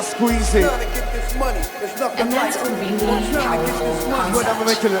we start squeezing. And that's a really powerful Swear down, we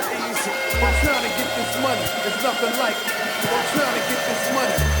make it concept. look easy. I'm trying to get this money, there's nothing like it. I'm trying to get this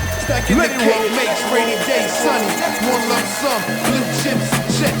money. Stacking the cake makes rainy days sunny. One lump sum, blue chips,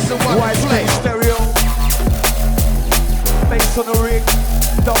 checks, so I White can play. stereo. Bass on the rig.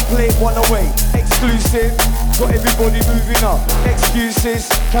 Don't play one away. Exclusive. Got everybody moving up. Excuses.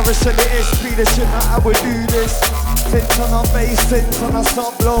 Carousel SP, the shit not how we do this. Sense on our bass, sense on our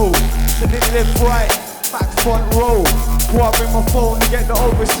stop low. Send it left, right, back, front row. Grab in my phone to get the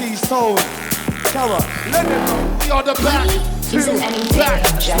overseas tone. Cara, let it know. You're the back, Isn't anything back,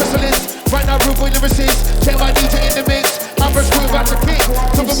 objective. specialist. Right now, root boy lyricist. Take my DJ in the mix. Average crew about to kick.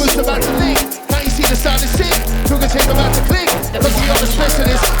 Cover boost about to link. Now you see the sound is sick. Cougar tape about to click. Cause we are the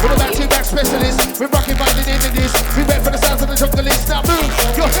specialists. We're the back to back specialists. We're rocking violin into this. We went for the sounds of the jungle list. Now move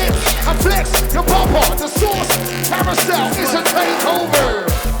your hips and flex your bumper. The source, Carousel is a takeover.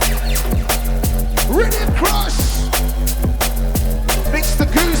 Rhythm crush. Mix the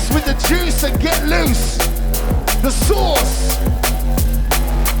goose with the juice and get loose. The source.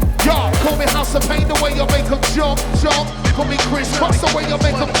 Yo, call me House of Pain, the way you make them jump, jump. Call me Chris Cross, the way you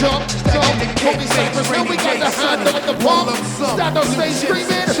make them jump, jump. Call me Cypress Hill, we got the hand on the pump. Stand on stage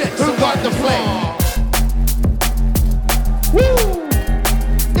screaming, who got the flame? Woo!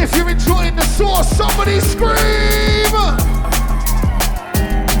 If you're enjoying the source, somebody scream!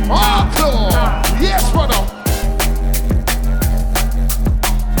 Hardcore! Yes, brother!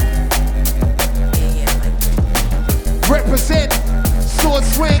 Represent Sword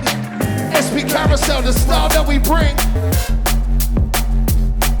Swing, SP Carousel, the style that we bring.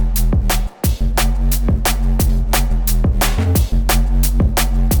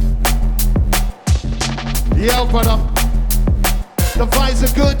 Yeah, brother. The vibes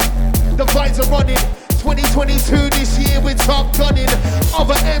are good. The vibes are running. 2022 this year we're top gunning.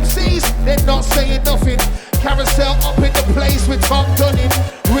 Other MCs, they're not saying nothing. Carousel up in the place with top gunning.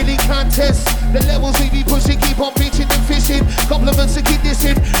 Really contest the levels we be pushing, keep on pitching and fishing. Compliments and keep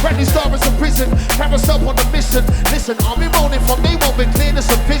dissing. Brand new star is a prison. Carousel on the mission. Listen, I'll be rolling from day one with clearness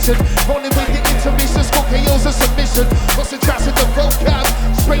of vision. Rolling with the intermission, score KO's a submission. Concentration the vocab,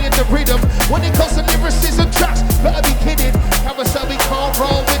 spraying the rhythm. When it comes to lyricism tracks, better be kidding. Carousel we can't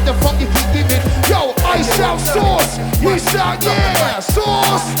roll with the fuck you keep giving. Yo, I shout sauce, you shout yeah,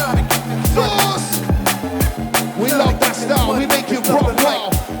 sauce, sauce. We love that style, we make it rock well.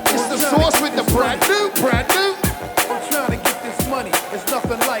 It's the sauce with the brand new. I'm trying to get this money, it's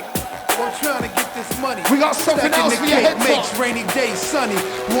nothing like. I'm trying to get this money. We got something else for your head makes rainy days sunny.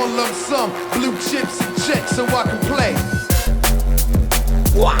 One lump sum, blue chips and checks so I can play.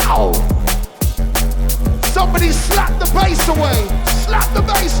 Wow! Somebody slap the bass away. Slap the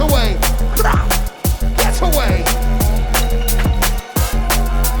bass away. Get away.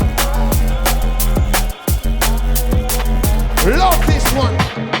 Love this one.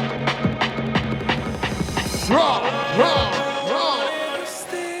 Raw.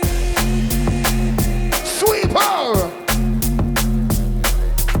 Sweeper.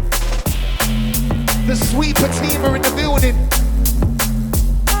 The sweeper team are in the building.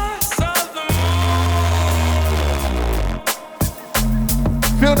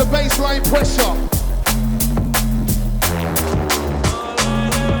 Feel the baseline pressure.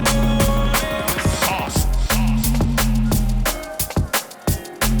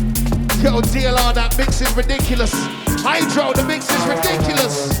 Yo, DLR, that mix is ridiculous. Hydro, the mix is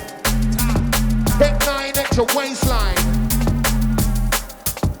ridiculous. Hit 9 extra waistline.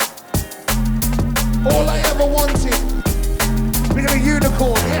 All I ever wanted. We got a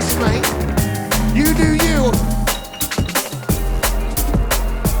unicorn, yes mate. You do you.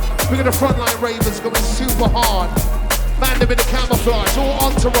 We got the frontline ravens going super hard. Man, them in the camouflage, all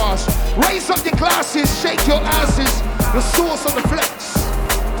entourage. Raise up your glasses, shake your asses. The source on the flex.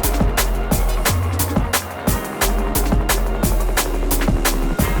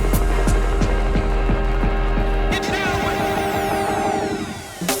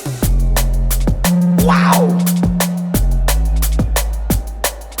 Wow!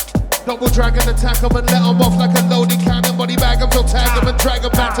 Double dragon, attack them and let them off like a loaded cannon. Body bag them, so tag them and drag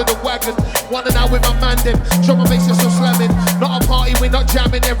them back to the wagon. One and out with my man them. Drum and bass is so slamming. Not a party, we're not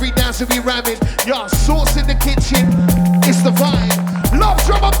jamming. Every dance we be ramming. Yeah, sauce in the kitchen. It's the vibe. Love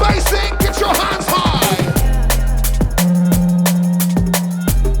drum and bassing. Get your hands high.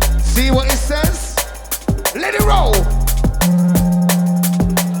 See what it says? Let it roll.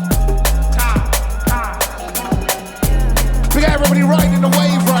 We got everybody riding the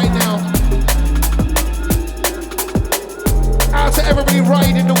wave right now. Out to everybody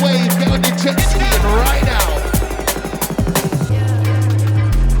riding the wave. Get on your jet skiing right now.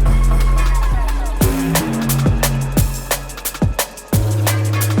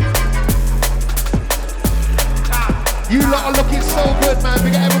 You lot are looking so good, man.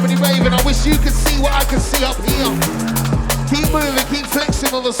 We got everybody raving. I wish you could see what I can see up here. Keep moving, keep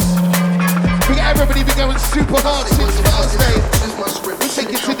flexing on us. We got everybody been going super hard since Thursday. We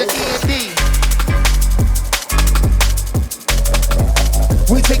take it to the E&D.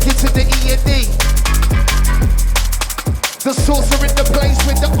 We take it to the E&D. The sauce are in the place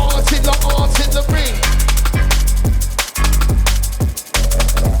with the art in the ring.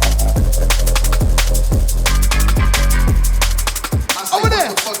 Over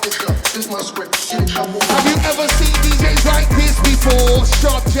there. Have you ever seen DJs like this before?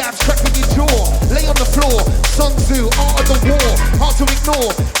 Sharp jabs cracking your jaw. Lay on the floor. Sun Tzu, art of the war. Hard to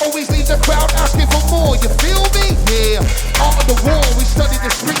ignore. Always leave the crowd asking for more. You feel me? Yeah. Art of the war. We study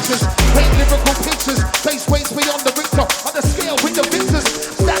the scriptures. Paint lyrical pictures. Face weights beyond the Richter. On the scale with the victors.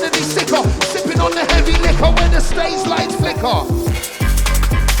 Standing sicker. Sipping on the heavy liquor when the stage lights flicker.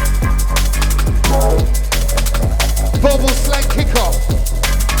 Bubble slang kicker.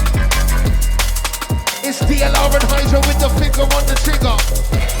 It's DLR and Hydro with the finger on the trigger.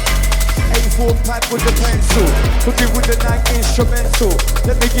 A4 pad with the pencil, cooking with the 9 instrumental.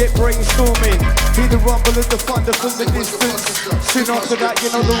 Let me get brainstorming. Hear the rumble of the thunder from the distance. Soon after that, you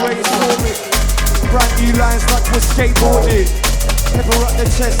know the way it's moving. Brand new lines like we're skateboarding. Pepper up the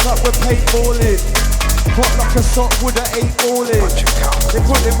chest like we're paintballing. Hot like a sock with an 8 balling. They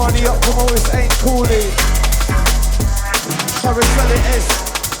put their money up, promoters ain't calling. Carousel it is.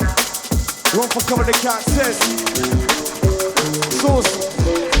 One for coming the cat says. Sauce.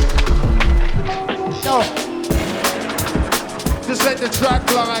 Yo. Just let the track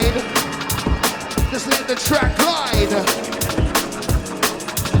glide. Just let the track glide.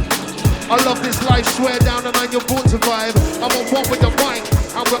 I love this life, swear down and on your born to vibe. I'm on one with the mic,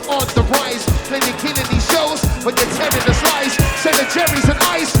 and we're on the rise. Then you're killing these shows, but you're tearing the slice. Say the cherries and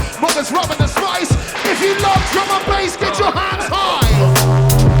ice, mother's rubbing the spice. If you love drum and bass, get your hands high.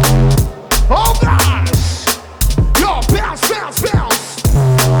 Oh gosh! Yo, bounce, bounce, bounce.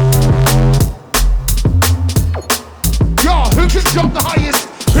 Yo, who can jump the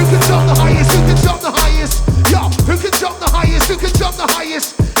highest? Who can jump the highest? Who can jump the highest? Yo, who can jump the highest? Who can jump the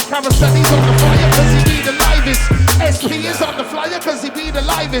highest? Carousel, he's on the fire cause he be the livest. SP is on the flyer cause he be the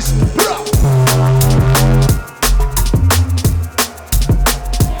livest. Bro.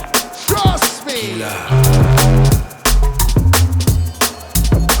 Trust me.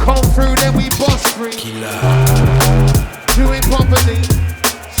 Come through then we bust free. Doing properly.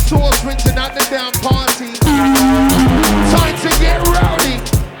 Sauce rinsing out the damn party. Time to get rowdy.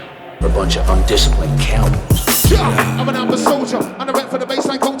 We're a bunch of undisciplined cowards. I'm an amber soldier, and I rep for the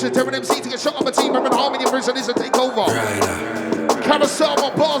baseline culture. Tearing MC to get shot up a team. I'm in harmony, prison is a takeover. Carousel, my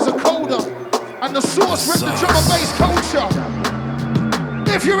bars are colder. And the sauce rip the drum and bass culture.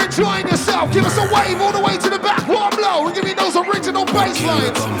 If you're enjoying yourself, give us a wave all the way to the back. One blow, and give me those original bass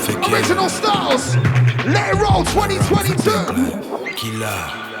lines. Original styles. Let it roll 2022. Killer.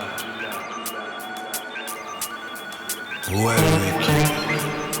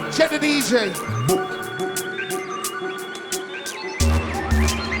 Check the DJ.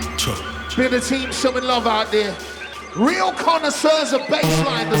 Bit of the team showing love out there. Real connoisseurs of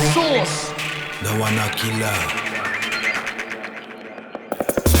bassline, the sauce. The one a killer.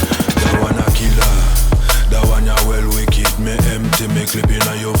 The one a killer. The one ya well wicked. Me empty, me clipping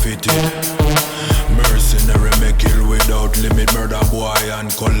and you fitted. Mercenary, me kill without limit. Murder boy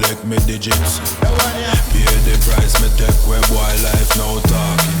and collect me digits. Pay the price, me take where boy life. No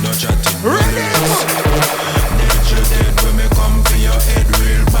talking, no chatting, no lyrics. Nature dead when me come for your head.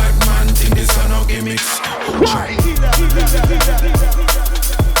 Real bad man, think this are no gimmicks. Right.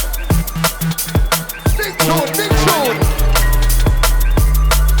 Big tune, big tune.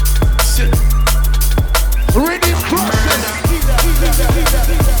 Ready crushes.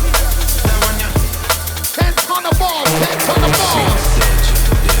 10 ton of balls, 10 ton of balls.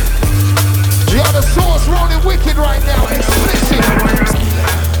 You got the sauce rolling wicked right now. Explicit.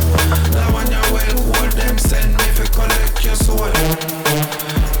 That one you well hold them, send me for collect your soul.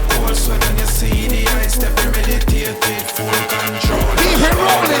 Cold sweat when you see the ice, step meditate with full control. Keep it rolling.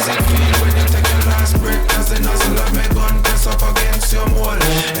 How does it feel when you take your last breath? As the nozzle of my gun press up against your wall.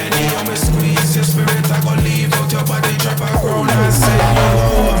 Anyhow me squeeze your spirit, I go leave out your body, drop a ground and say you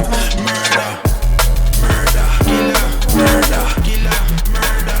home. Murder, murder, killer, murder, killer,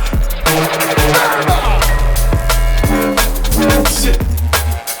 murder.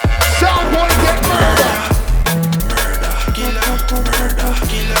 Soundboy get murder. Murder, killer, murder,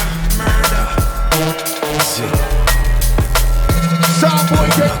 killer, murder. Soundboy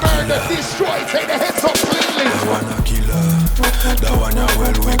get murder. Destroy, take the heads off cleanly. The one a killer. The one a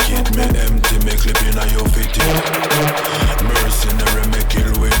well wicked. Me empty, me clipping and you fitted. Mercenary, me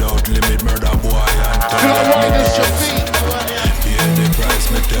kill without limit. Murder boy and Glow riders your feet. pay the price,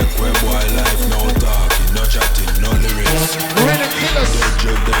 me take where boy life. No talking, no chatting, no lyrics. Ready killers.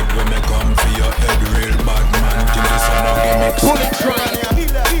 Dead dead when me come for your head. Real bad man, think this are no gimmicks. Bullet train.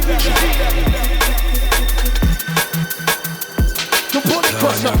 The bullet The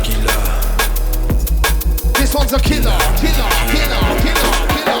one crusher. a killer. This one's a killer. Killer, killer, killer,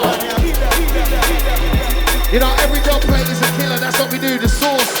 killer. You know, every dub plate is a killer. That's what we do. The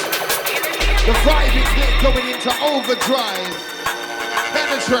sauce. The vibe is lit going into overdrive.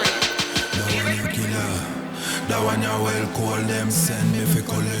 Penetrate. The one you well call them, send me for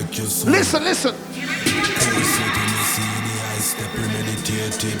collect your soul. Listen, listen. Step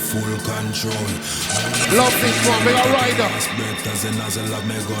premeditated, full control. Love this one, big rider.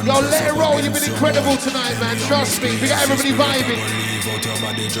 Yo, let it roll. You've been incredible tonight, man. Trust me. We got everybody vibing.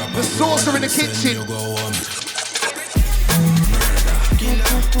 The sauce are in the kitchen.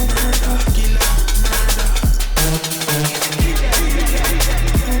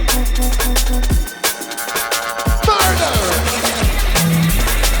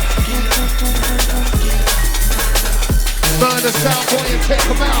 Burn the sound boy and take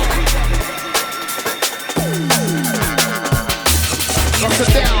them out. Bust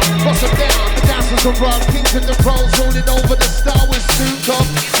it down, bust it down. The dancers are run, kings and the pros rolling over the star with suit up.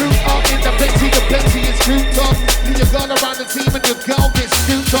 Suit up in the Bentley is souped up. Leave your gun around the team and your girl gets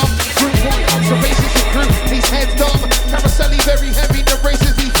scooped up. 3 point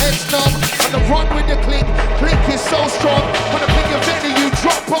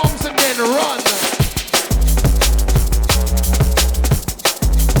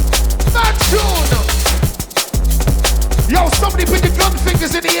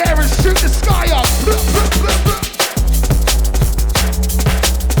and shoot the sky up.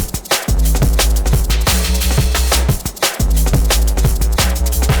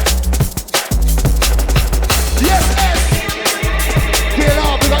 Yes, S. Get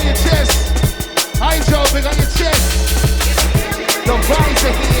up, big on your chest. Hi, Joe, big on your chest. The vibes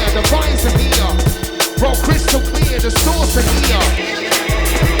are here, the vibes are here. Bro, crystal clear, the source are here.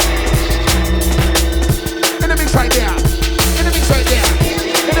 In the mix right there. In the mix right there.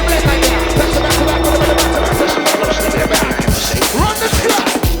 In the blend right there. Back to back to back, back to back. Run the track.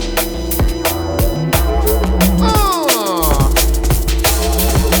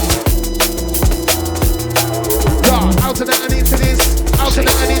 Yeah, out to the and into this. Out to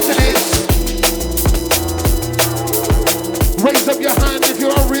the and into this. Raise up your hand if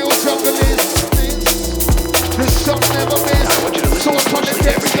you're a real junglist. This shot never miss. So upon the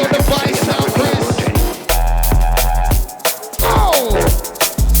deck, still the vice now, Chris. Oh!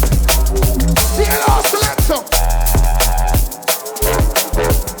 CLR selector.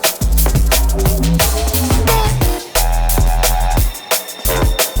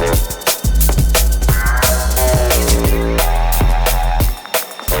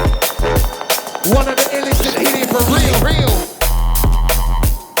 One of the illest that hit it for real.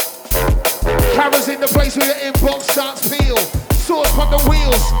 Cameras in the place where your inbox starts peel. Sword upon the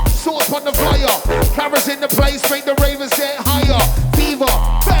wheels, sword upon the flyer. Cameras in the place, make the ravens get higher. Fever,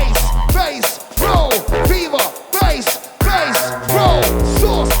 bass, roll. Fever, bass, roll.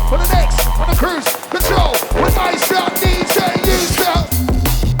 Source for the next, on the cruise control. When I start DJ, you start.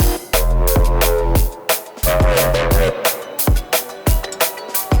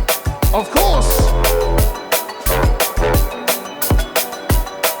 Of course.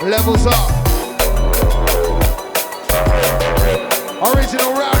 Levels up.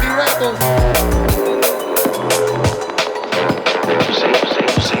 Original Rowdy Rebel.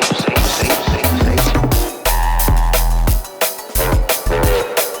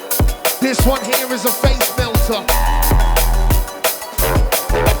 This one here is a face melter.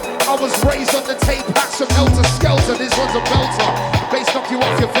 I was raised on the tape packs from Helter Skelter. This one's a belter. Bass knock you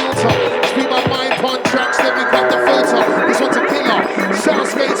off your filter. Speed my mind pun tracks, then we grab the filter. This one's a killer.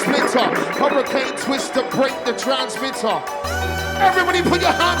 Soundscape splitter. Hurricane twister, break the transmitter. Everybody put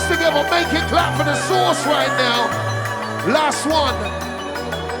your hands together, make it clap for the source right now. Last one.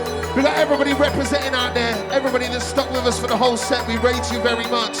 We got everybody representing out there. Everybody that's stuck with us for the whole set, we rate you very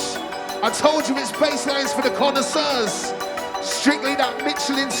much. I told you it's basslines for the connoisseurs. Strictly that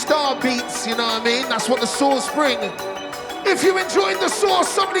Michelin star beats, you know what I mean? That's what the source bring. If you enjoyed the source,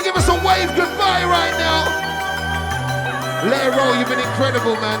 somebody give us a wave goodbye right now. Let it roll, you've been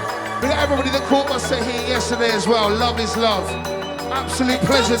incredible, man. We got everybody that caught my set here yesterday as well. Love is love. Absolute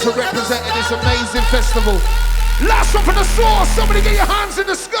pleasure to represent in this amazing festival. Last one for the source. Somebody get your hands in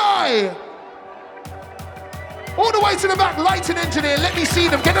the sky. All the way to the back, lighting engineer. Let me see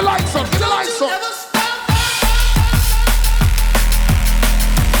them. Get the lights on. Get the lights on.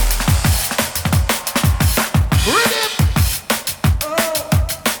 Rhythm.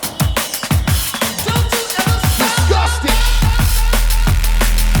 Disgusting.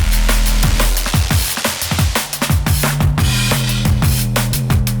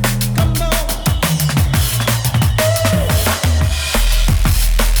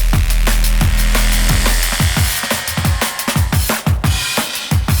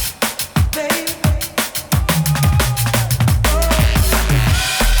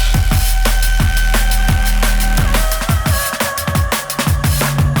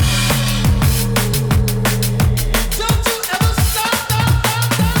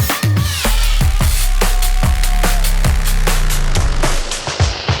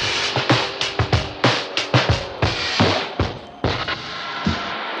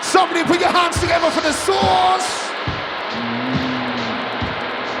 Somebody put your hands together for the source.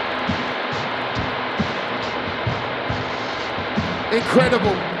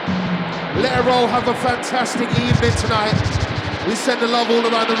 Incredible. Let it roll. Have a fantastic evening tonight. We send the love all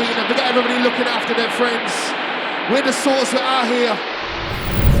around the arena. We got everybody looking after their friends. We're the source. We're out here.